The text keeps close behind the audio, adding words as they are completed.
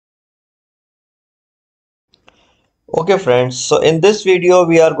Okay friends, so in this video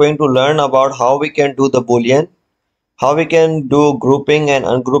we are going to learn about how we can do the Boolean, how we can do grouping and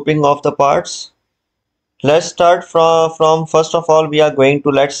ungrouping of the parts. Let's start from first of all we are going to,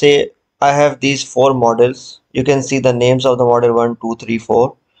 let's say I have these four models. You can see the names of the model 1, 2, 3,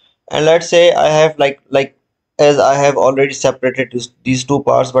 4, and let's say I have like as I have already separated these two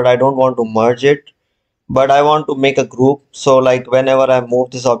parts, but I don't want to merge it, but I want to make a group. So like whenever I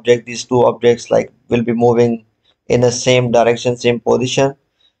move this object, these two objects like will be moving in the same direction, same position.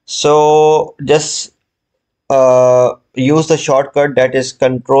 So just use the shortcut that is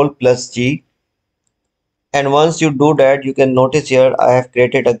Control plus G, and once you do that you can notice here I have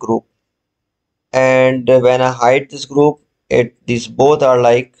created a group, and when I hide this group, these both are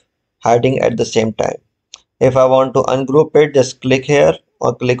like hiding at the same time. If I want to ungroup it, just click here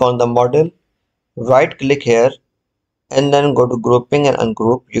or click on the model, right click here, and then go to grouping and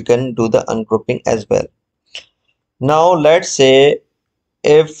ungroup. You can do the ungrouping as well. Now let's say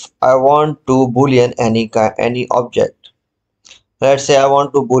if I want to boolean any object. Let's say I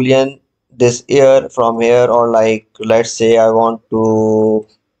want to boolean this ear from here, or like let's say I want to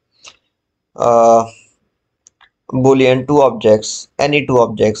uh, boolean two objects, any two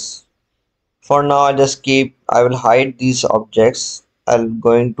objects. For now I will hide these objects. I'm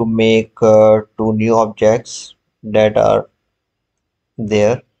going to make two new objects that are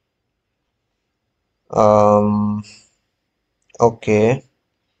there. Okay,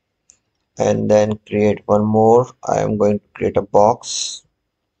 and then create one more. I am going to create a box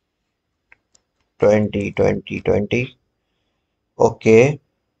 20 20 20. Okay,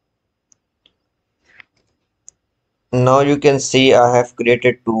 now you can see I have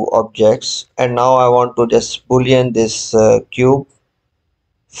created two objects, and now I want to just boolean this cube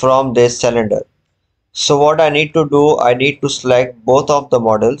from this cylinder. So what I need to do, I need to select both of the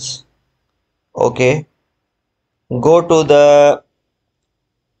models. Okay, go to the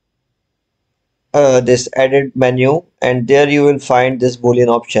this edit menu, and there you will find this boolean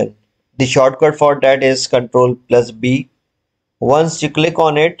option. The shortcut for that is Control plus B. Once you click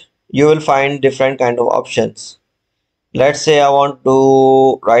on it, you will find different kind of options. Let's say I want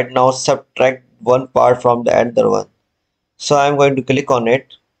to right now subtract one part from the other one. So I'm going to click on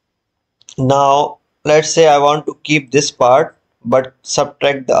it. Now let's say I want to keep this part but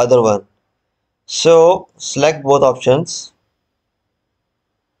subtract the other one. So select both options.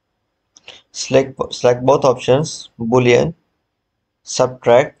 Select both options, Boolean,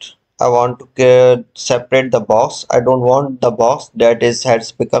 subtract. I want to separate the box. I don't want the box that is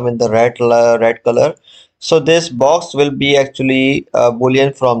has become in the red color. So this box will be actually a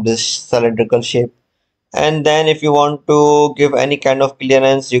boolean from this cylindrical shape. And then if you want to give any kind of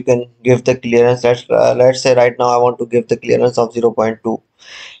clearance, you can give the clearance. Let's say right now I want to give the clearance of 0.2.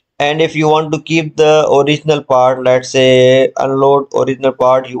 And if you want to keep the original part, let's say unload original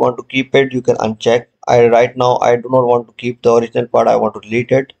part, you want to keep it, you can uncheck. Right now I do not want to keep the original part, I want to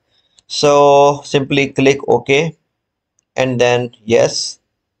delete it. So simply click OK, and then yes,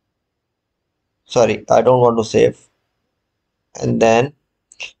 sorry, I don't want to save. And then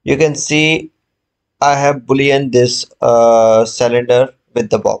you can see I have boolean this cylinder with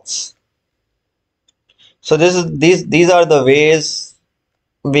the box. So these are the ways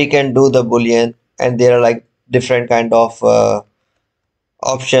we can do the boolean, and there are like different kind of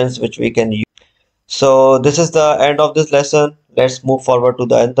options which we can use. So this is the end of this lesson. Let's move forward to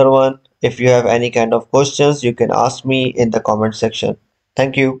the other one. If you have any kind of questions, you can ask me in the comment section.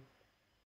 Thank you.